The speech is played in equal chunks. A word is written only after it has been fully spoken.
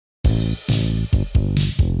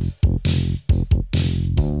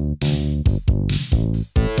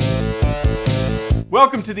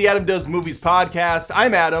Welcome to the Adam Does Movies podcast.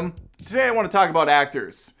 I'm Adam. Today I want to talk about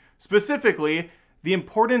actors, specifically the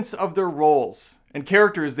importance of their roles and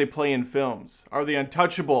characters they play in films. Are they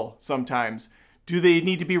untouchable sometimes? Do they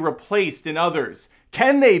need to be replaced in others?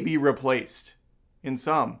 Can they be replaced in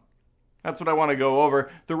some? That's what I want to go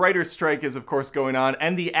over. The writer's strike is of course going on,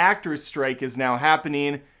 and the actor's strike is now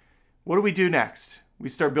happening. What do we do next? We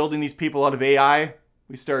start building these people out of AI?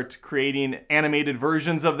 We start creating animated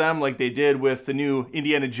versions of them like they did with the new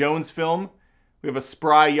Indiana Jones film. We have a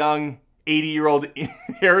spry young 80-year-old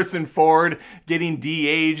Harrison Ford getting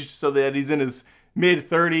de-aged so that he's in his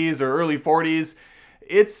mid-30s or early 40s.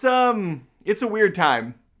 It's a weird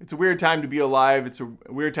time. It's a weird time to be alive. It's a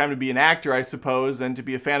weird time to be an actor, I suppose, and to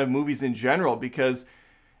be a fan of movies in general, because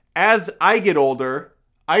as I get older,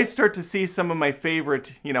 I start to see some of my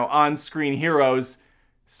favorite, on-screen heroes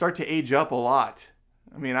start to age up a lot.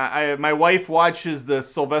 I mean, my wife watches the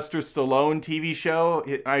Sylvester Stallone TV show.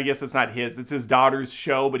 I guess it's not his. It's his daughter's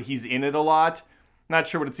show, but he's in it a lot. Not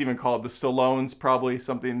sure what it's even called. The Stallones, probably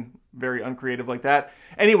something very uncreative like that.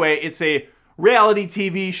 Anyway, it's a reality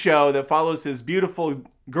TV show that follows his beautiful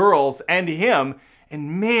girls and him.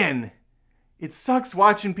 And man, it sucks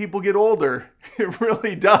watching people get older. It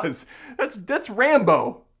really does. That's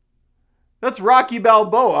Rambo. That's Rocky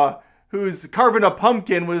Balboa, who's carving a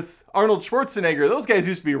pumpkin with Arnold Schwarzenegger. Those guys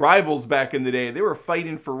used to be rivals back in the day. They were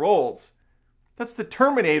fighting for roles. That's the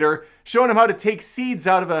Terminator showing him how to take seeds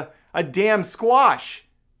out of a damn squash.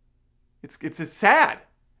 It's sad.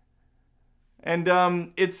 And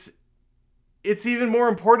it's even more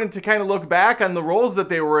important to kind of look back on the roles that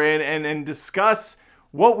they were in and discuss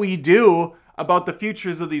what we do about the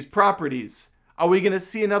futures of these properties. Are we going to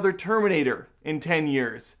see another Terminator in 10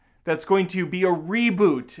 years? That's going to be a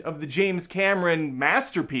reboot of the James Cameron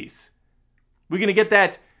masterpiece. We're going to get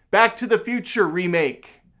that Back to the Future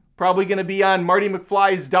remake. Probably going to be on Marty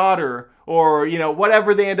McFly's daughter or,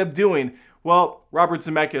 whatever they end up doing. Well, Robert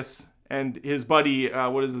Zemeckis and his buddy,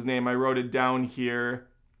 what is his name? I wrote it down here.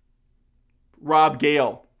 Rob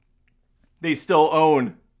Gale. They still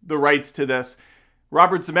own the rights to this.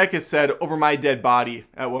 Robert Zemeckis said, "Over my dead body,"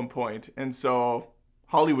 at one point. And so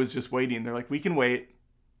Hollywood's just waiting. They're like, we can wait,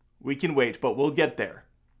 but we'll get there.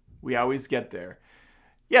 We always get there.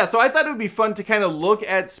 Yeah, so I thought it would be fun to kind of look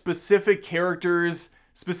at specific characters,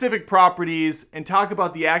 specific properties, and talk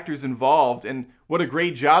about the actors involved and what a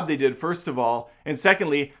great job they did, first of all, and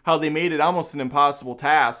secondly, how they made it almost an impossible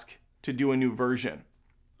task to do a new version.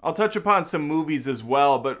 I'll touch upon some movies as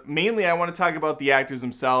well, but mainly I want to talk about the actors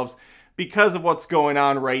themselves because of what's going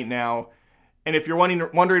on right now. And if you're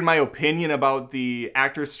wondering my opinion about the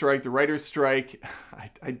actor's strike, the writer's strike,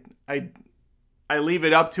 I leave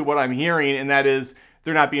it up to what I'm hearing, and that is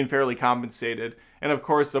they're not being fairly compensated. And of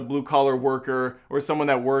course, a blue-collar worker or someone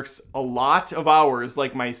that works a lot of hours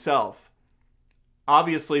like myself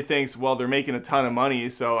obviously thinks, well, they're making a ton of money,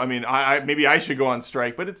 so I mean, maybe I should go on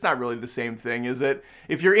strike, but it's not really the same thing, is it?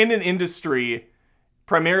 If you're in an industry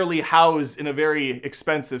primarily housed in a very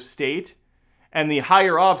expensive state, and the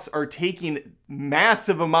higher-ups are taking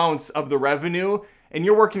massive amounts of the revenue, and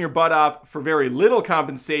you're working your butt off for very little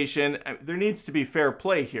compensation, there needs to be fair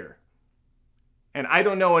play here. And I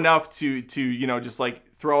don't know enough to just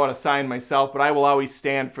like throw out a sign myself, but I will always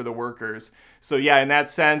stand for the workers. So yeah, in that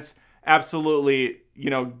sense, absolutely,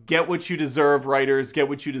 get what you deserve, writers, get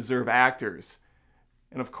what you deserve, actors.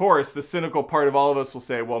 And of course, the cynical part of all of us will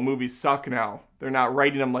say, well, movies suck now. They're not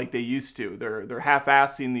writing them like they used to. They're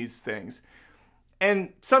half-assing these things.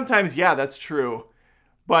 And sometimes, yeah, that's true.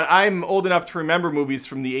 But I'm old enough to remember movies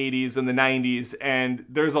from the 80s and the 90s, and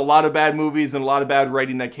there's a lot of bad movies and a lot of bad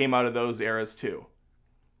writing that came out of those eras too.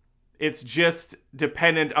 It's just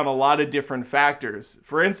dependent on a lot of different factors.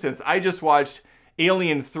 For instance, I just watched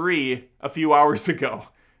Alien 3 a few hours ago.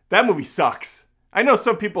 That movie sucks. I know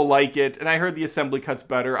some people like it, and I heard the assembly cut's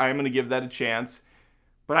better. I'm going to give that a chance.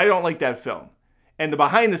 But I don't like that film. And the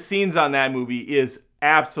behind the scenes on that movie is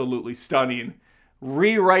absolutely stunning.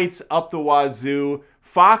 Rewrites up the wazoo.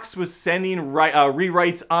 Fox was sending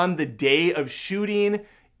rewrites on the day of shooting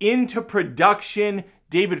into production.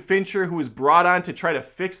 David Fincher, who was brought on to try to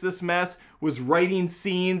fix this mess, was writing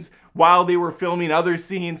scenes while they were filming other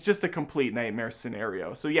scenes. Just a complete nightmare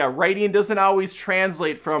scenario. So yeah, writing doesn't always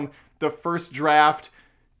translate from the first draft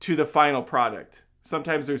to the final product.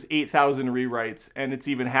 Sometimes there's 8,000 rewrites, and it's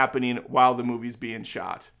even happening while the movie's being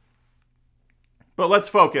shot. But let's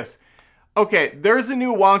focus. Okay, there's a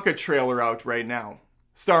new Wonka trailer out right now,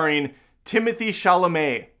 starring Timothée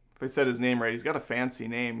Chalamet if I said his name right. He's got a fancy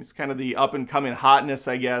name. He's kind of the up-and-coming hotness,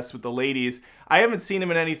 I guess, with the ladies. I haven't seen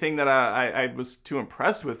him in anything that I was too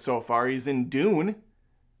impressed with so far. He's in Dune.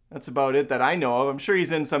 That's about it that I know of. I'm sure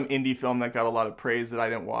he's in some indie film that got a lot of praise that I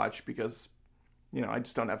didn't watch because, I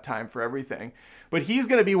just don't have time for everything. But he's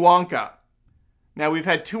going to be Wonka. Now, we've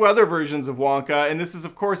had 2 other versions of Wonka, and this is,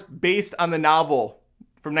 of course, based on the novel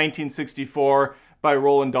from 1964 by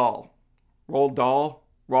Roald Dahl. Roald Dahl?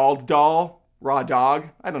 Raw Dog?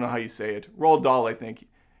 I don't know how you say it. Roald Dahl, I think.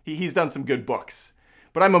 He's done some good books.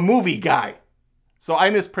 But I'm a movie guy, so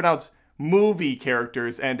I mispronounce movie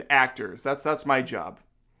characters and actors. That's my job.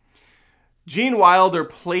 Gene Wilder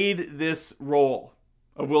played this role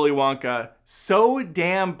of Willy Wonka so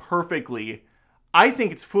damn perfectly, I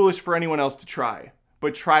think it's foolish for anyone else to try,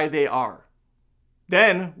 but try they are.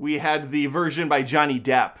 Then we had the version by Johnny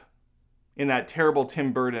Depp in that terrible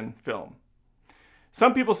Tim Burton film.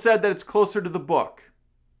 Some people said that it's closer to the book,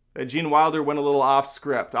 that Gene Wilder went a little off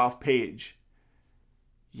script, off page.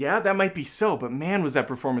 Yeah, that might be so, but man, was that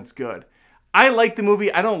performance good. I like the movie.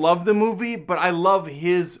 I don't love the movie, but I love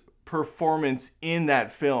his performance in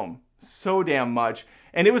that film so damn much.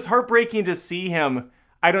 And it was heartbreaking to see him.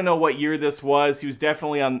 I don't know what year this was. He was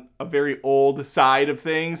definitely on a very old side of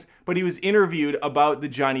things, but he was interviewed about the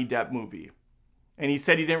Johnny Depp movie. And he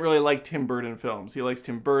said he didn't really like Tim Burton films. He likes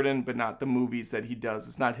Tim Burton, but not the movies that he does.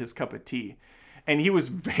 It's not his cup of tea. And he was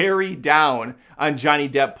very down on Johnny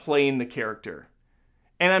Depp playing the character.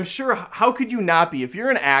 And I'm sure, how could you not be? If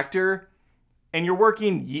you're an actor and you're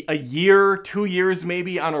working a year, 2 years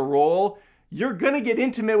maybe on a role, you're going to get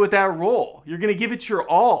intimate with that role. You're going to give it your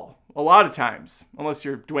all. A lot of times, unless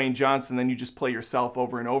you're Dwayne Johnson, then you just play yourself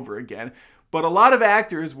over and over again. But a lot of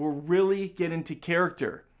actors will really get into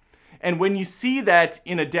character. And when you see that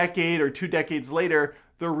in a decade or 2 decades later,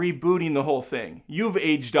 they're rebooting the whole thing. You've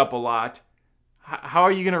aged up a lot. How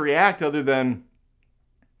are you going to react other than,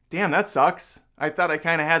 damn, that sucks. I thought I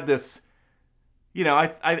kind of had this, I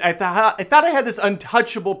thought I had this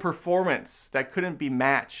untouchable performance that couldn't be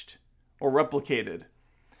matched or replicated.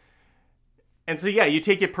 And so, yeah, you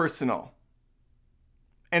take it personal.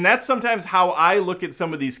 And that's sometimes how I look at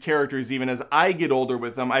some of these characters, even as I get older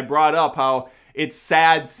with them. I brought up how it's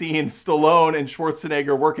sad seeing Stallone and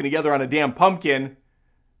Schwarzenegger working together on a damn pumpkin.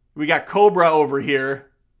 We got Cobra over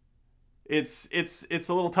here. It's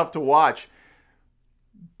a little tough to watch.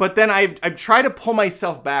 But then I try to pull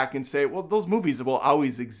myself back and say, well, those movies will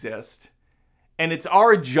always exist. And it's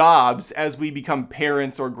our jobs as we become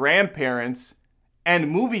parents or grandparents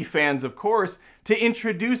and movie fans, of course, to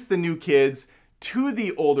introduce the new kids to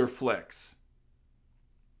the older flicks.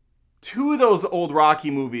 To those old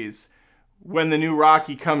Rocky movies. When the new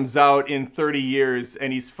Rocky comes out in 30 years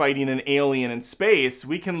and he's fighting an alien in space,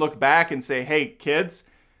 we can look back and say, hey, kids,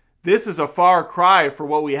 this is a far cry for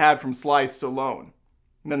what we had from Sly Stallone.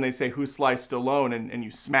 And then they say, who's Sly Stallone? And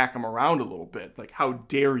you smack them around a little bit. Like, how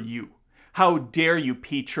dare you? How dare you,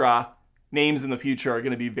 Petra? Names in the future are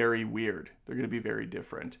going to be very weird. They're going to be very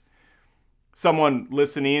different. Someone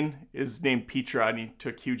listening is named Petra and he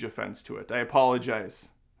took huge offense to it. I apologize.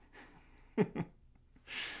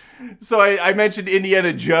 So I mentioned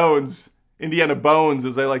Indiana Jones, Indiana Bones,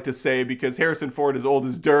 as I like to say, because Harrison Ford is old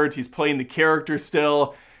as dirt. He's playing the character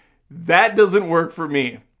still. That doesn't work for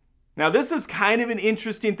me. Now, this is kind of an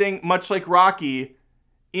interesting thing. Much like Rocky,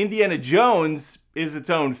 Indiana Jones is its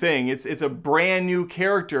own thing. It's a brand new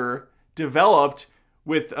character developed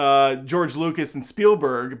with George Lucas and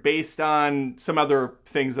Spielberg based on some other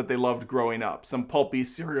things that they loved growing up. Some pulpy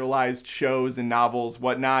serialized shows and novels,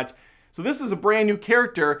 whatnot. So this is a brand new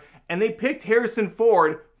character, and they picked Harrison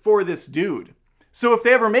Ford for this dude. So if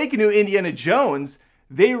they ever make a new Indiana Jones,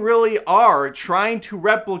 they really are trying to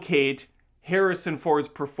replicate Harrison Ford's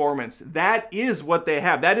performance. That is what they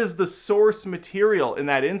have. That is the source material in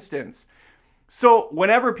that instance. So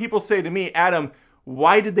whenever people say to me, Adam,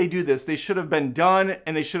 why did they do this? They should have been done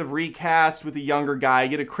and they should have recast with a younger guy,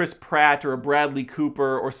 get a Chris Pratt or a Bradley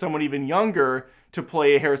Cooper or someone even younger to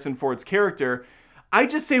play Harrison Ford's character. I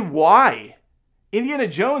just say, why? Indiana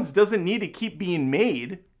Jones doesn't need to keep being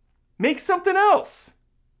made. Make something else.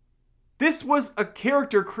 This was a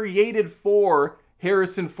character created for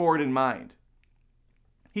Harrison Ford in mind.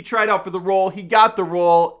 He tried out for the role, he got the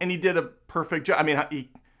role, and he did a perfect job. I mean,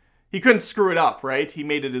 he couldn't screw it up, right? He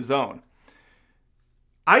made it his own.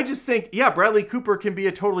 I just think, yeah, Bradley Cooper can be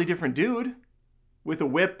a totally different dude with a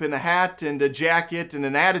whip and a hat and a jacket and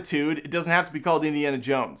an attitude. It doesn't have to be called Indiana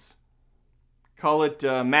Jones. Call it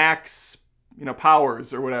Max,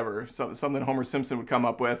 Powers or whatever, something Homer Simpson would come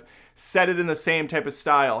up with. Set it in the same type of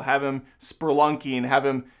style. Have him spelunking, have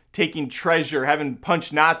him taking treasure, have him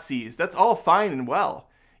punch Nazis. That's all fine and well.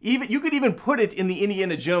 Even you could even put it in the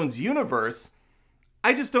Indiana Jones universe.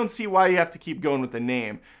 I just don't see why you have to keep going with the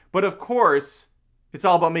name. But of course, it's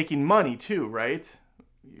all about making money too, right?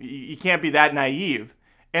 You can't be that naive.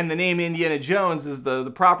 And the name Indiana Jones is the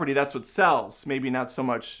property, that's what sells. Maybe not so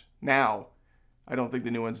much now. I don't think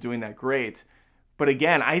the new one's doing that great. But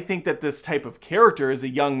again, I think that this type of character is a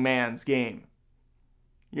young man's game.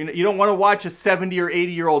 You don't want to watch a 70 or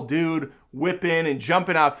 80-year-old dude whipping and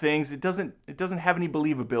jumping off things. It doesn't have any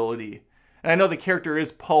believability. And I know the character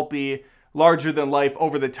is pulpy, larger than life,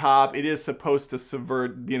 over the top. It is supposed to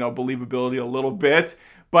subvert, believability a little bit.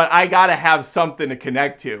 But I gotta have something to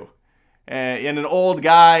connect to. And an old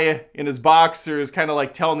guy in his boxers kind of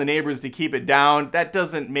like telling the neighbors to keep it down, that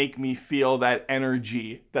doesn't make me feel that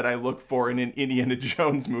energy that I look for in an Indiana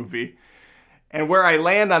Jones movie. And where I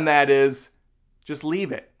land on that is, just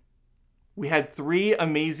leave it. We had 3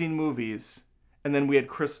 amazing movies, and then we had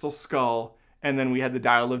Crystal Skull, and then we had The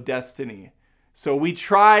Dial of Destiny. So we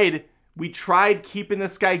tried keeping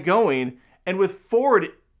this guy going, and with Ford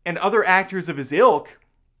and other actors of his ilk,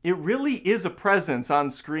 it really is a presence on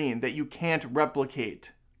screen that you can't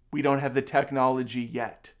replicate. We don't have the technology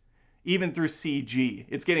yet, even through CG.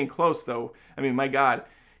 It's getting close, though. I mean, my God,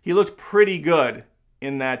 he looked pretty good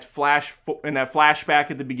in that flashback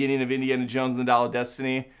at the beginning of Indiana Jones and the Dial of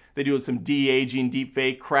Destiny. They do some de-aging, deep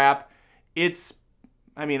fake crap. I'd say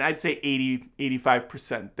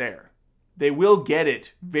 85% there. They will get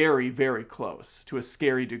it very, very close to a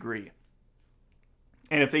scary degree.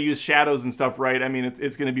 And if they use shadows and stuff right,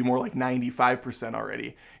 it's going to be more like 95%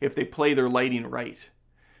 already if they play their lighting right.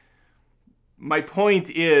 My point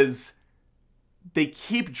is, they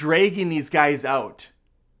keep dragging these guys out.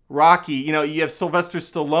 Rocky, you have Sylvester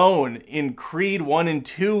Stallone in Creed 1 and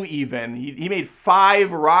 2 even. He made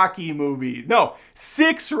 5 Rocky movies. No,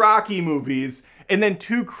 6 Rocky movies and then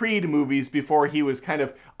 2 Creed movies before he was kind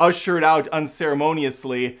of ushered out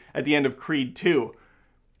unceremoniously at the end of Creed 2.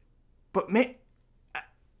 But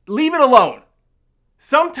leave it alone.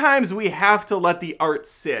 Sometimes we have to let the art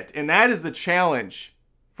sit, and that is the challenge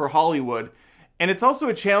for Hollywood. And it's also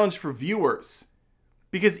a challenge for viewers.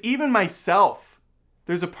 Because even myself,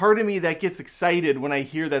 there's a part of me that gets excited when I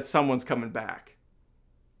hear that someone's coming back.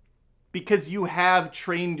 Because you have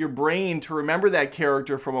trained your brain to remember that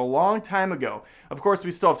character from a long time ago. Of course,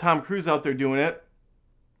 we still have Tom Cruise out there doing it.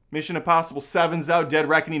 Mission Impossible 7's out, Dead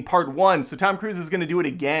Reckoning Part 1. So Tom Cruise is going to do it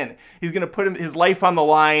again. He's going to put his life on the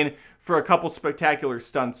line for a couple spectacular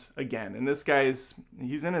stunts again. And this guy's,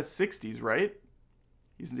 he's in his 60s, right?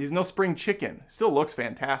 He's no spring chicken. Still looks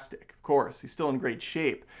fantastic, of course. He's still in great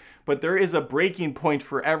shape. But there is a breaking point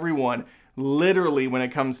for everyone, literally, when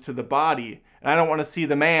it comes to the body. And I don't want to see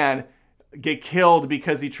the man get killed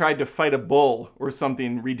because he tried to fight a bull or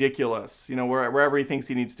something ridiculous, wherever he thinks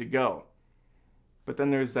he needs to go. But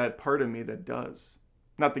then there's that part of me that does.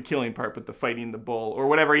 Not the killing part, but the fighting the bull or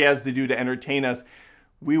whatever he has to do to entertain us.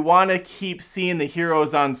 We want to keep seeing the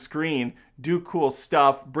heroes on screen, do cool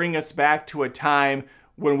stuff, bring us back to a time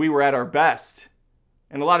when we were at our best.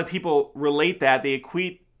 And a lot of people relate that. They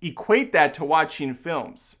equate that to watching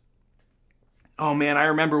films. Oh man, I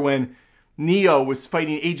remember when Neo was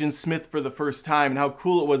fighting Agent Smith for the first time and how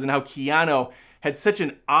cool it was and how Keanu had such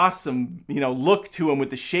an awesome, look to him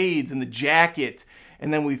with the shades and the jacket.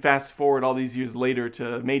 And then we fast forward all these years later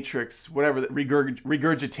to Matrix, whatever,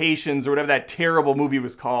 Regurgitations or whatever that terrible movie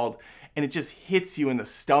was called. And it just hits you in the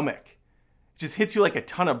stomach. It just hits you like a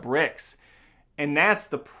ton of bricks. And that's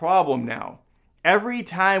the problem now. Every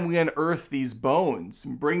time we unearth these bones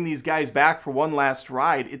and bring these guys back for one last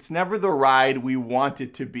ride, it's never the ride we want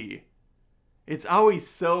it to be. It's always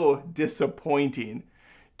so disappointing.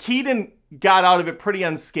 Keaton got out of it pretty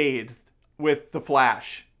unscathed with The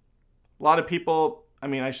Flash. A lot of people,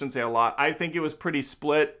 I shouldn't say a lot. I think it was pretty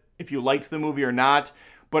split if you liked the movie or not.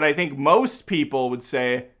 But I think most people would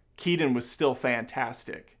say Keaton was still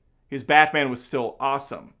fantastic. His Batman was still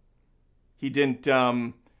awesome. He didn't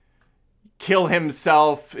kill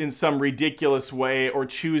himself in some ridiculous way or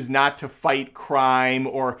choose not to fight crime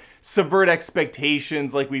or subvert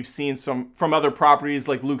expectations like we've seen from other properties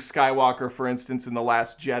like Luke Skywalker, for instance, in The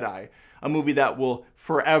Last Jedi. A movie that will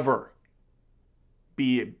forever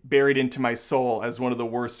be buried into my soul as one of the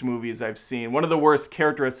worst movies I've seen. One of the worst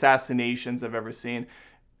character assassinations I've ever seen.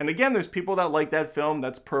 And again, there's people that like that film.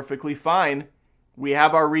 That's perfectly fine. We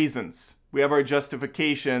have our reasons. We have our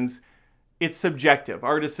justifications. It's subjective.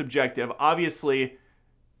 Art is subjective. Obviously,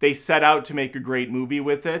 they set out to make a great movie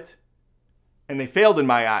with it, and they failed in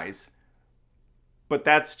my eyes. But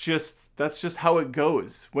that's just how it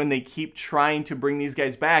goes when they keep trying to bring these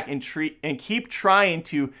guys back and keep trying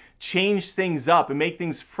to change things up and make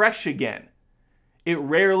things fresh again. It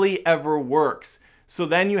rarely ever works. So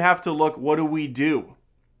then you have to look, what do we do?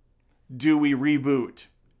 Do we reboot?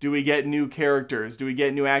 Do we get new characters? Do we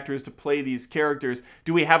get new actors to play these characters?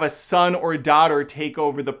 Do we have a son or daughter take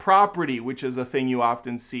over the property, which is a thing you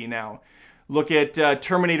often see now? Look at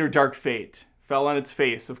Terminator Dark Fate. Fell on its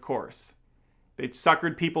face, of course. They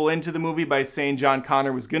suckered people into the movie by saying John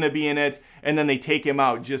Connor was going to be in it, and then they take him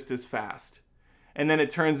out just as fast. And then it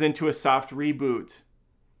turns into a soft reboot.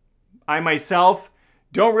 I myself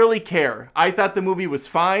don't really care. I thought the movie was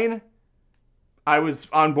fine. I was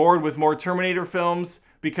on board with more Terminator films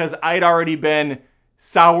because I'd already been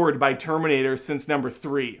soured by Terminator since number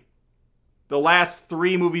 3. The last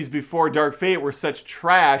 3 movies before Dark Fate were such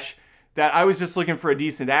trash that I was just looking for a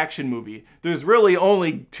decent action movie. There's really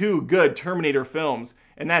only 2 good Terminator films,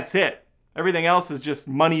 and that's it. Everything else is just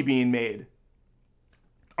money being made.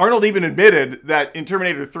 Arnold even admitted that in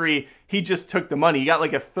Terminator 3, he just took the money. He got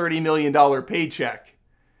like a $30 million paycheck.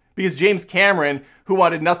 Because James Cameron, who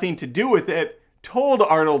wanted nothing to do with it, told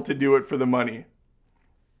Arnold to do it for the money.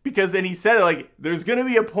 Because then he said, like, there's going to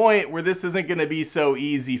be a point where this isn't going to be so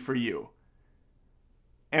easy for you.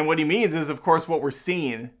 And what he means is, of course, what we're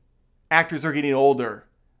seeing. Actors are getting older.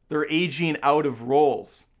 They're aging out of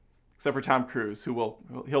roles. Except for Tom Cruise, he'll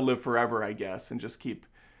live forever, I guess, and just keep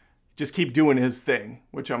doing his thing,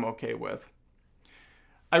 which I'm okay with.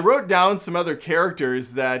 I wrote down some other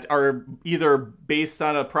characters that are either based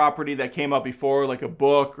on a property that came out before, like a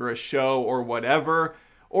book or a show or whatever,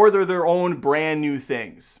 or they're their own brand new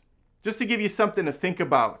things. Just to give you something to think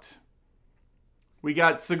about. We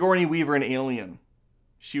got Sigourney Weaver in Alien.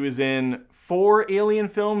 She was in 4 Alien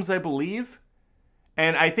films, I believe.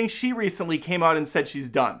 And I think she recently came out and said she's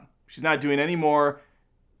done. She's not doing any more.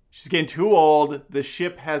 She's getting too old. The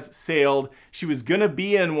ship has sailed. She was going to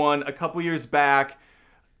be in one a couple years back.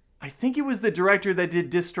 I think it was the director that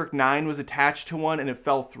did District 9 was attached to one and it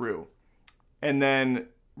fell through. And then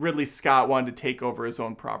Ridley Scott wanted to take over his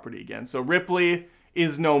own property again. So Ripley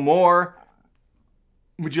is no more.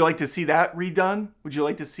 Would you like to see that redone? Would you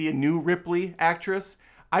like to see a new Ripley actress?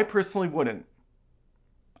 I personally wouldn't.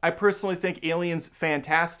 I personally think Alien's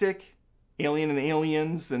fantastic. Alien and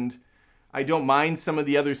Aliens, and I don't mind some of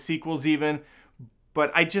the other sequels even,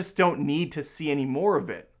 but I just don't need to see any more of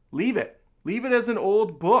it. Leave it. Leave it as an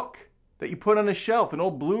old book that you put on a shelf, an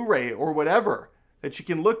old Blu-ray or whatever that you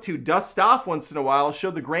can look to, dust off once in a while, show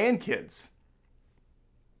the grandkids.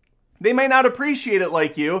 They may not appreciate it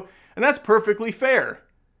like you, and that's perfectly fair.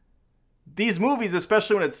 These movies,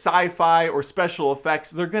 especially when it's sci-fi or special effects,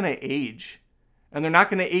 they're going to age. And they're not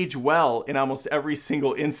going to age well in almost every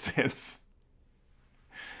single instance.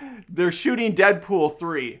 They're shooting Deadpool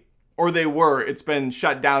 3, or they were. It's been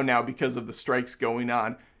shut down now because of the strikes going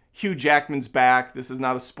on. Hugh Jackman's back. This is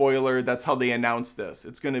not a spoiler. That's how they announced this.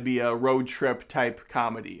 It's going to be a road trip type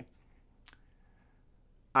comedy.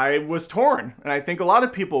 I was torn, and I think a lot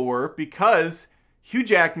of people were, because Hugh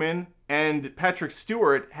Jackman and Patrick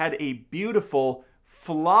Stewart had a beautiful,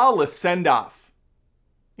 flawless send-off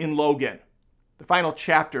in Logan. The final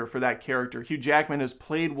chapter for that character. Hugh Jackman has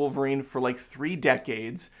played Wolverine for like 3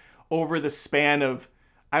 decades over the span of,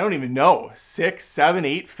 I don't even know, 6, 7,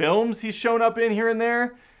 8 films he's shown up in here and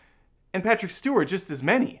there. And Patrick Stewart just as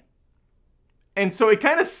many. And so it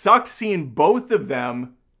kind of sucked seeing both of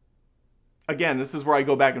them. Again, this is where I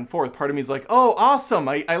go back and forth. Part of me is like, oh, awesome.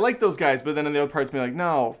 I like those guys. But then in the other parts of me like,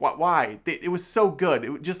 no, why? It was so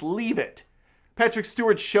good. Just leave it. Patrick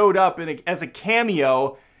Stewart showed up as a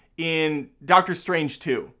cameo in Doctor Strange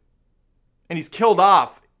 2. And he's killed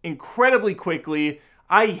off incredibly quickly.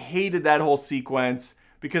 I hated that whole sequence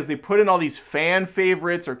because they put in all these fan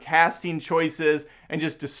favorites or casting choices and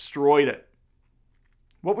just destroyed it.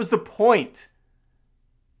 What was the point?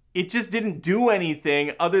 It just didn't do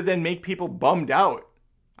anything other than make people bummed out.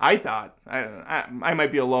 I thought. I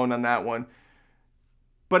might be alone on that one.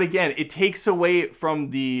 But again, it takes away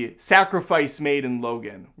from the sacrifice made in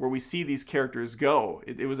Logan, where we see these characters go.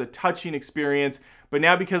 It was a touching experience, but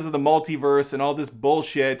now because of the multiverse and all this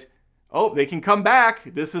bullshit, oh, they can come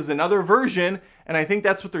back. This is another version, and I think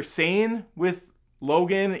that's what they're saying with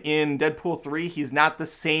Logan in Deadpool 3. He's not the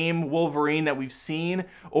same Wolverine that we've seen,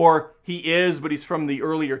 or he is, but he's from the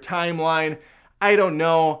earlier timeline. I don't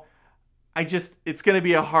know. It's going to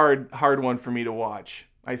be a hard one for me to watch,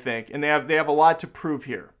 I think. And they have a lot to prove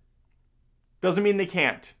here. Doesn't mean they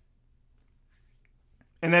can't.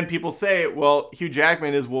 And then people say, well, Hugh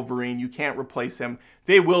Jackman is Wolverine. You can't replace him.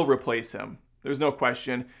 They will replace him. There's no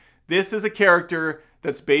question. This is a character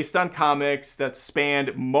that's based on comics, that's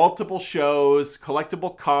spanned multiple shows,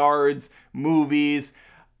 collectible cards, movies.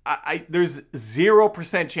 There's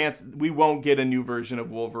 0% chance we won't get a new version of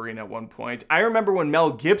Wolverine at one point. I remember when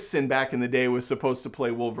Mel Gibson back in the day was supposed to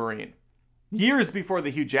play Wolverine. Years before the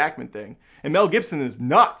Hugh Jackman thing. And Mel Gibson is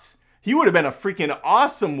nuts. He would have been a freaking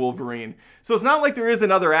awesome Wolverine. So it's not like there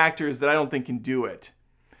isn't other actors that I don't think can do it.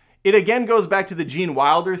 It again goes back to the Gene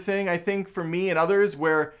Wilder thing, I think, for me and others,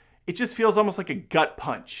 where it just feels almost like a gut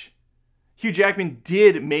punch. Hugh Jackman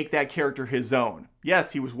did make that character his own.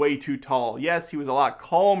 Yes, he was way too tall. Yes, he was a lot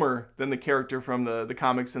calmer than the character from the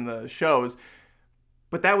comics and the shows.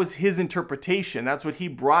 But that was his interpretation. That's what he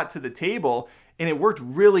brought to the table, and it worked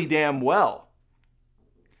really damn well.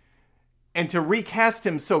 And to recast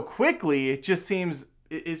him so quickly, it just seems,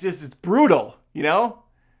 it's brutal, you know?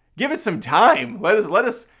 Give it some time. Let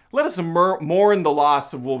us mourn the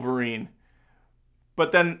loss of Wolverine.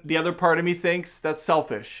 But then the other part of me thinks that's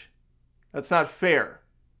selfish. That's not fair.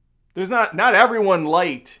 There's not everyone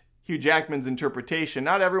liked Hugh Jackman's interpretation.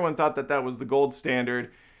 Not everyone thought that was the gold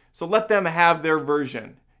standard. So let them have their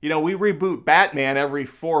version. You know, we reboot Batman every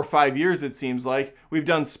 4 or 5 years, it seems like. We've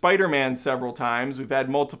done Spider-Man several times. We've had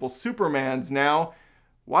multiple Supermans now.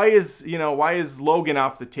 Why is Logan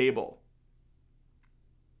off the table?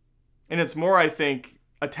 And it's more, I think,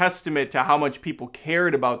 a testament to how much people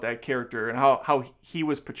cared about that character and how he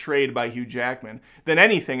was portrayed by Hugh Jackman than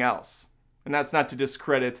anything else. And that's not to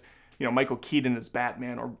discredit, Michael Keaton as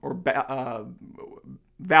Batman or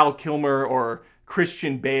Val Kilmer or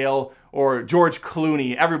Christian Bale or George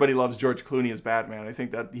Clooney. Everybody loves George Clooney as Batman. I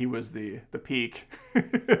think that he was the peak.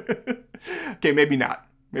 Okay, maybe not.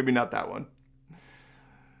 Maybe not that one.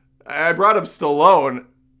 I brought up Stallone.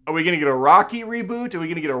 Are we going to get a Rocky reboot? Are we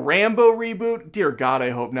going to get a Rambo reboot? Dear God, I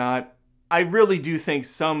hope not. I really do think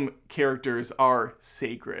some characters are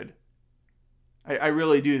sacred. I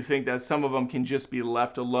really do think that some of them can just be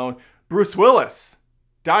left alone. Bruce Willis,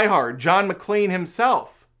 Die Hard, John McClane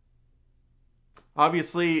himself.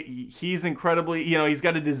 Obviously, he's incredibly, he's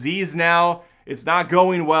got a disease now. It's not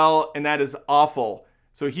going well, and that is awful.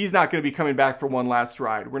 So he's not going to be coming back for one last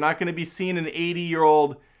ride. We're not going to be seeing an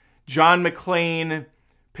 80-year-old John McClane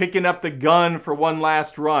picking up the gun for one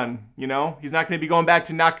last run, He's not going to be going back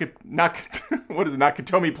to Nakatomi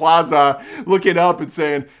Plaza, looking up and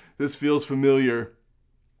saying, "This feels familiar.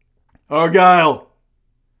 Argyle,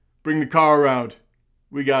 bring the car around.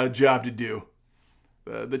 We got a job to do."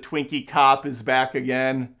 The Twinkie cop is back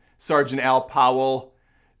again. Sergeant Al Powell.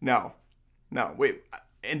 No, wait.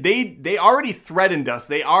 And they already threatened us.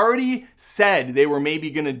 They already said they were maybe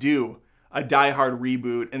going to do a Die Hard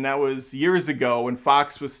reboot. And that was years ago when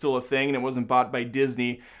Fox was still a thing and it wasn't bought by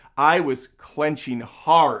Disney. I was clenching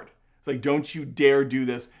hard. It's like, don't you dare do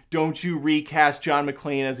this. Don't you recast John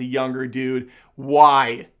McClane as a younger dude.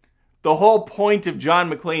 Why? The whole point of John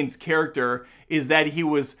McClane's character is that he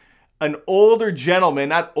was an older gentleman,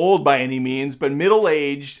 not old by any means, but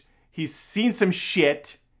middle-aged. He's seen some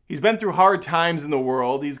shit. He's been through hard times in the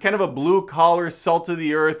world. He's kind of a blue-collar,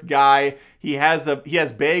 salt-of-the-earth guy. He has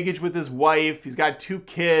baggage with his wife. He's got 2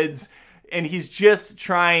 kids, and he's just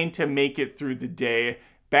trying to make it through the day.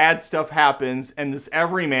 Bad stuff happens, and this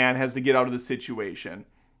everyman has to get out of the situation.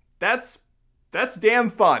 That's damn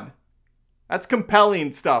fun. That's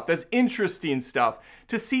compelling stuff. That's interesting stuff.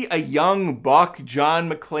 To see a young buck, John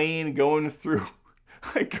McClane, going through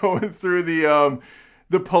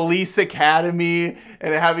the police academy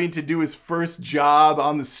and having to do his first job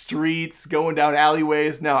on the streets, going down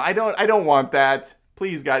alleyways. No, I don't want that.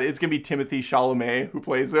 Please, God, it's gonna be Timothée Chalamet who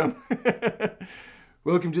plays him.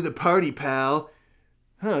 Welcome to the party, pal.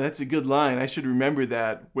 Huh, that's a good line. I should remember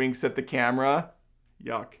that. Winks at the camera.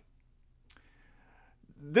 Yuck.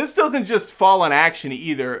 This doesn't just fall on action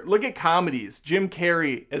either. Look at comedies. Jim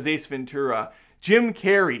Carrey as Ace Ventura. Jim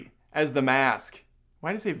Carrey as The Mask.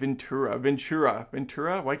 Why did I say Ventura?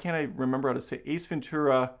 Ventura? Why can't I remember how to say Ace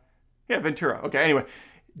Ventura? Yeah, Ventura. Okay, anyway.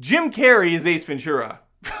 Jim Carrey is Ace Ventura.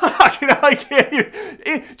 I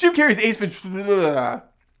can't. Jim Carrey's Ace Ventura.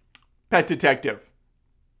 Pet Detective.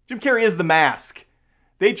 Jim Carrey is The Mask.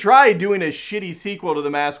 They tried doing a shitty sequel to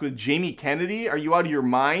The Mask with Jamie Kennedy. Are you out of your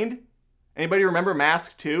mind? Anybody remember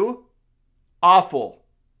Mask 2? Awful.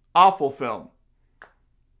 Awful film.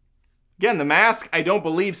 Again, The Mask, I don't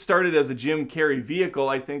believe, started as a Jim Carrey vehicle.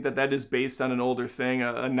 I think that is based on an older thing,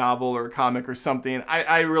 a novel or a comic or something.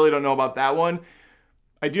 I really don't know about that one.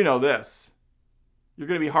 I do know this. You're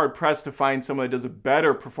going to be hard-pressed to find someone that does a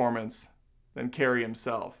better performance than Carrey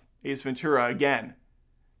himself. Ace Ventura, again,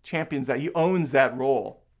 champions that. He owns that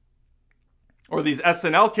role. Or these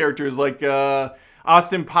SNL characters like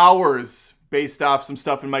Austin Powers, based off some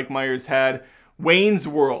stuff in Mike Myers' head. Wayne's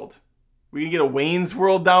World. We can get a Wayne's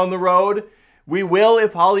World down the road. We will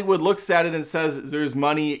if Hollywood looks at it and says, there's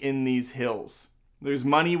money in these hills. There's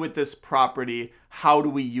money with this property. How do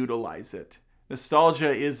we utilize it?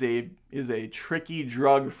 Nostalgia is a tricky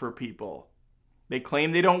drug for people. They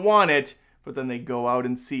claim they don't want it, but then they go out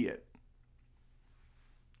and see it.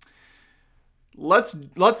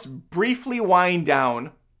 Let's briefly wind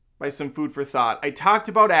down by some food for thought. I talked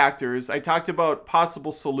about actors. I talked about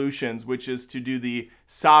possible solutions, which is to do the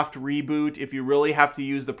soft reboot. If you really have to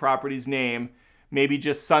use the property's name, maybe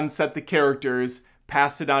just sunset the characters,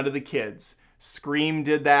 pass it on to the kids. Scream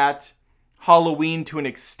did that. Halloween, to an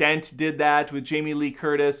extent, did that with Jamie Lee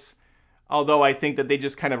Curtis. Although I think that they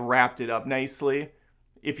just kind of wrapped it up nicely,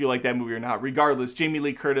 if you like that movie or not. Regardless, Jamie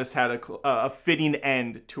Lee Curtis had a fitting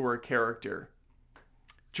end to her character.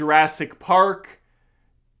 Jurassic Park.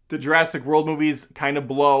 The Jurassic World movies kind of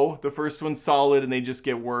blow. The first one's solid and they just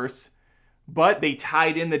get worse. But they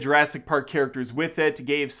tied in the Jurassic Park characters with it,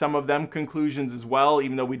 gave some of them conclusions as well,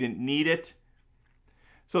 even though we didn't need it.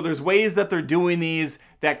 So there's ways that they're doing these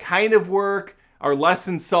that kind of work, are less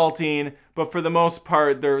insulting, but for the most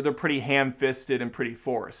part, they're pretty ham-fisted and pretty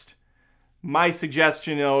forced. My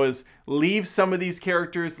suggestion, though, is leave some of these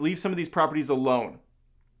characters, leave some of these properties alone.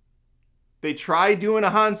 They tried doing a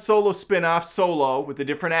Han Solo spin-off Solo with a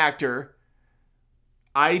different actor.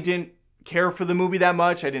 I didn't care for the movie that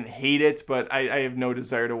much. I didn't hate it, but I have no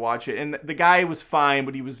desire to watch it. And the guy was fine,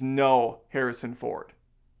 but he was no Harrison Ford.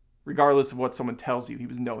 Regardless of what someone tells you, he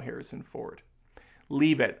was no Harrison Ford.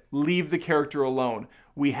 Leave it. Leave the character alone.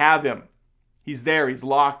 We have him. He's there. He's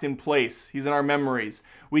locked in place. He's in our memories.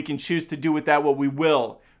 We can choose to do with that what we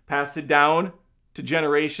will. Pass it down to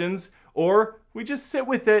generations, or we just sit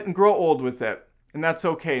with it and grow old with it. And that's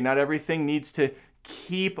okay. Not everything needs to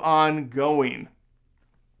keep on going.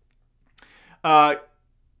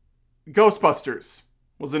 Ghostbusters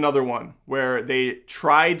was another one where they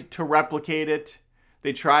tried to replicate it.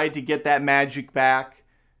 They tried to get that magic back,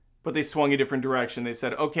 but they swung a different direction. They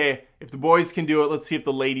said, okay, if the boys can do it, let's see if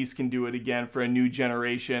the ladies can do it again for a new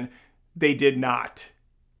generation. They did not.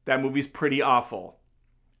 That movie's pretty awful.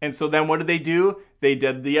 And so then what did they do? They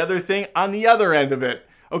did the other thing on the other end of it.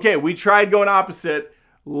 Okay, we tried going opposite.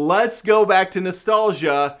 Let's go back to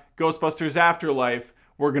nostalgia, Ghostbusters Afterlife.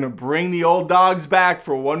 We're going to bring the old dogs back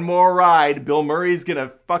for one more ride. Bill Murray's going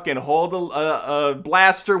to fucking hold a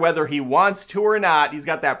blaster whether he wants to or not. He's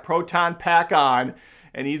got that proton pack on.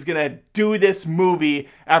 And he's going to do this movie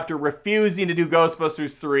after refusing to do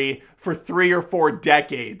Ghostbusters 3 for 3 or 4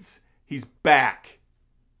 decades. He's back.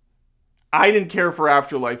 I didn't care for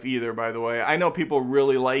Afterlife either, by the way. I know people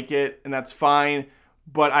really like it, and that's fine.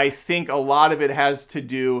 But I think a lot of it has to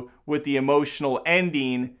do with the emotional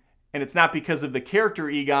ending. And it's not because of the character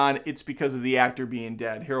Egon. It's because of the actor being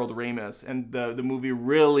dead, Harold Ramis. And the movie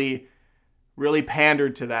really, really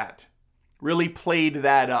pandered to that. Really played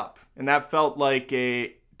that up. And that felt like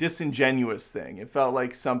a disingenuous thing. It felt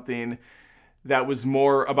like something that was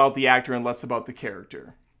more about the actor and less about the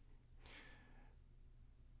character.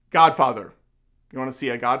 Godfather. You want to see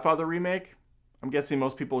a Godfather remake? I'm guessing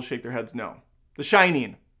most people will shake their heads no. The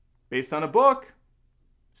Shining. Based on a book.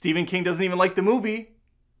 Stephen King doesn't even like the movie.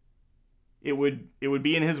 It would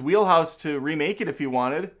be in his wheelhouse to remake it if he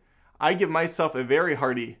wanted. I give myself a very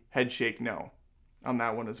hearty head shake no on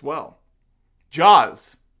that one as well.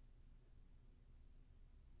 Jaws.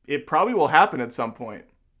 It probably will happen at some point.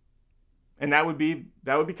 And that would be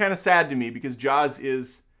kind of sad to me because Jaws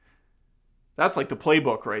that's like the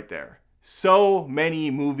playbook right there. So many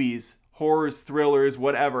movies, horrors, thrillers,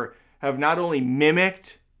 whatever, have not only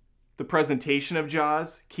mimicked the presentation of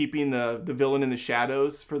Jaws, keeping the villain in the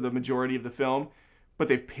shadows for the majority of the film, but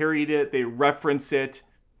they've parodied it, they reference it.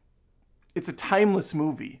 It's a timeless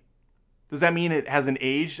movie. Does that mean it hasn't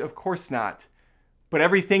aged? Of course not. But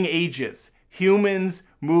everything ages. Humans,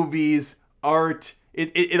 movies, art,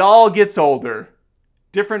 it all gets older.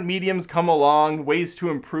 Different mediums come along, ways to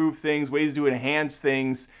improve things, ways to enhance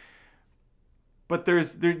things. But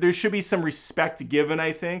there should be some respect given,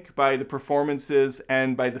 I think, by the performances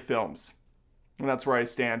and by the films. And that's where I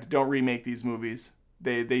stand. Don't remake these movies.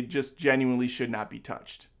 They just genuinely should not be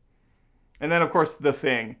touched. And then, of course, The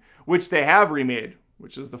Thing, which they have remade,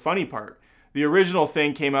 which is the funny part. The original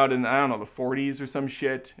Thing came out in, I don't know, the 40s or some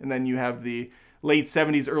shit. And then you have the late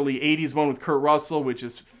 70s, early 80s one with Kurt Russell, which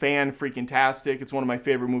is fan-freaking-tastic. It's one of my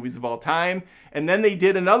favorite movies of all time. And then they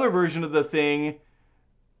did another version of The Thing.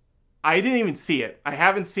 I didn't even see it. I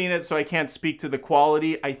haven't seen it, so I can't speak to the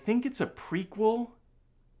quality. I think it's a prequel.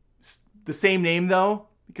 The same name, though,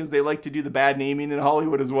 because they like to do the bad naming in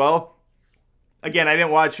Hollywood as well. Again, I didn't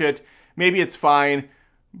watch it. Maybe it's fine,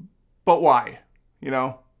 but why? You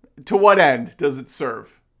know? To what end does it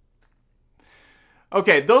serve?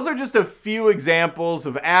 Okay, those are just a few examples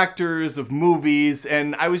of actors, of movies,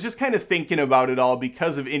 and I was just kind of thinking about it all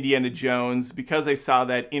because of Indiana Jones, because I saw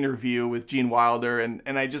that interview with Gene Wilder, and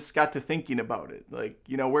I just got to thinking about it. Like,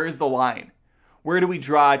 you know, where is the line? Where do we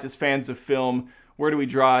draw it as fans of film? Where do we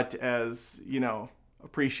draw it as, you know,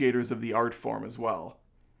 appreciators of the art form as well?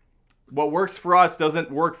 What works for us doesn't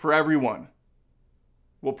work for everyone.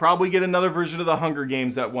 We'll probably get another version of the Hunger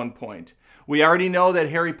Games at one point. We already know that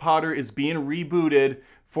Harry Potter is being rebooted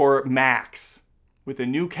for Max with a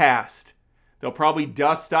new cast. They'll probably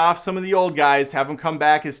dust off some of the old guys, have them come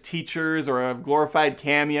back as teachers or a glorified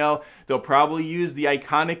cameo. They'll probably use the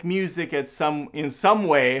iconic music in some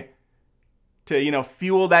way to, you know,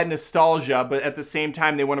 fuel that nostalgia, but at the same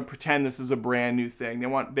time they want to pretend this is a brand new thing. They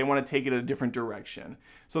want to take it a different direction.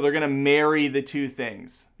 So they're going to marry the two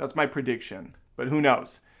things. That's my prediction, but who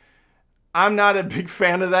knows? I'm not a big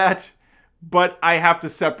fan of that. But I have to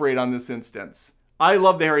separate on this instance. I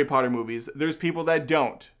love the Harry Potter movies. There's people that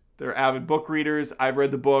don't. They're avid book readers. I've read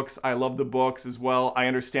the books. I love the books as well. I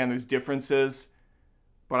understand there's differences,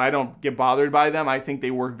 but I don't get bothered by them. I think they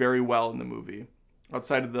work very well in the movie.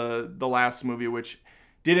 Outside of the last movie, which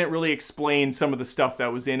didn't really explain some of the stuff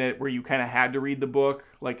that was in it, where you kind of had to read the book,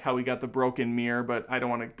 like how we got the broken mirror, but I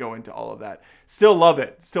don't want to go into all of that. Still love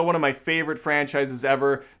it. Still one of my favorite franchises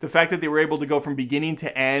ever. The fact that they were able to go from beginning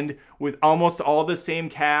to end with almost all the same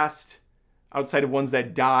cast, outside of ones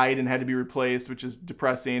that died and had to be replaced, which is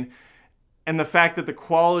depressing. And the fact that the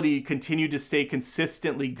quality continued to stay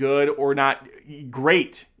consistently good or not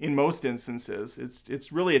great in most instances.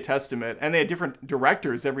 It's really a testament. And they had different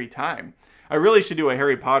directors every time. I really should do a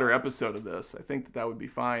Harry Potter episode of this. I think that would be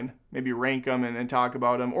fine. Maybe rank them and talk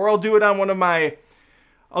about them. Or I'll do it on one of my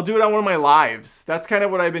lives. That's kind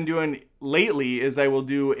of what I've been doing lately, is I will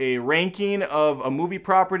do a ranking of a movie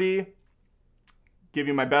property, give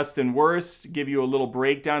you my best and worst, give you a little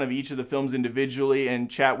breakdown of each of the films individually,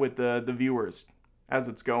 and chat with the viewers as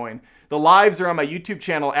it's going. The lives are on my YouTube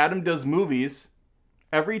channel, Adam Does Movies,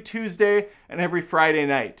 every Tuesday and every Friday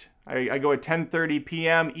night. I go at 10:30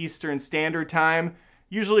 p.m. Eastern Standard Time.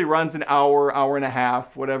 Usually runs an hour, hour and a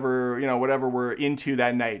half, whatever we're into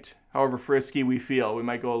that night. However frisky we feel, we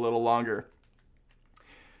might go a little longer.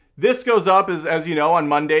 This goes up, as you know, on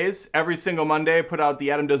Mondays. Every single Monday, I put out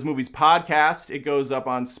the Adam Does Movies podcast. It goes up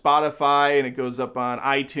on Spotify, and it goes up on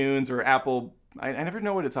iTunes or Apple. I never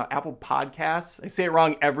know what it's on. Apple Podcasts? I say it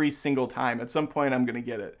wrong every single time. At some point, I'm going to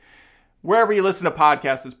get it. Wherever you listen to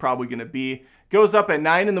podcasts, it's probably going to be. Goes up at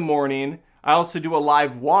 9 in the morning. I also do a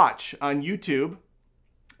live watch on YouTube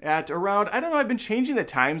at around, I don't know, I've been changing the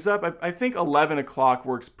times up. I think 11 o'clock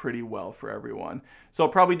works pretty well for everyone. So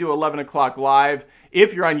I'll probably do 11 o'clock live.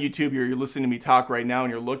 If you're on YouTube, you're listening to me talk right now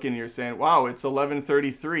and you're looking and you're saying, wow, it's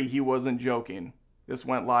 11:33. He wasn't joking. This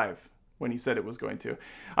went live when he said it was going to.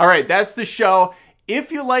 All right, that's the show. If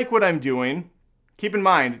you like what I'm doing, keep in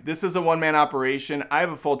mind, this is a one-man operation. I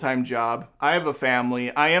have a full-time job. I have a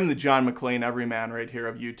family. I am the John McClane everyman right here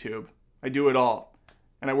of YouTube. I do it all,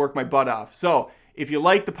 and I work my butt off. So if you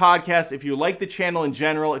like the podcast, if you like the channel in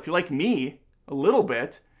general, if you like me a little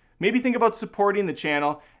bit, maybe think about supporting the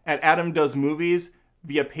channel at Adam Does Movies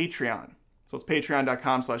via Patreon. So it's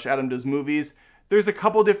patreon.com/AdamDoesMovies. There's a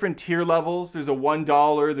couple different tier levels. There's a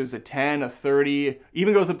 $1, there's a $10, a $30,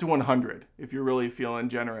 even goes up to $100 if you're really feeling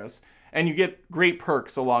generous. And you get great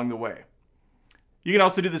perks along the way. You can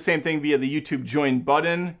also do the same thing via the YouTube join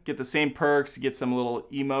button, get the same perks, get some little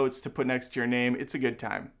emotes to put next to your name. It's a good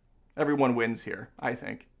time. Everyone wins here, I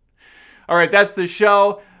think. All right, that's the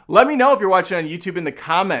show. Let me know if you're watching on YouTube in the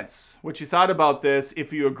comments what you thought about this.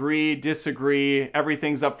 If you agree, disagree,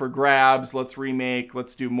 everything's up for grabs. Let's remake.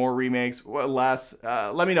 Let's do more remakes. Less.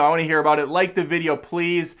 Let me know. I want to hear about it. Like the video,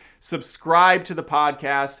 please. Subscribe to the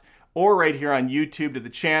podcast or right here on YouTube to the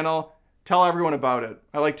channel. Tell everyone about it.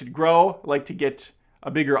 I like to grow. I like to get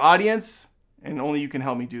a bigger audience, and only you can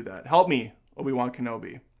help me do that. Help me, Obi-Wan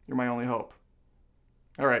Kenobi. You're my only hope.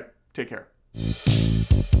 All right. Take care.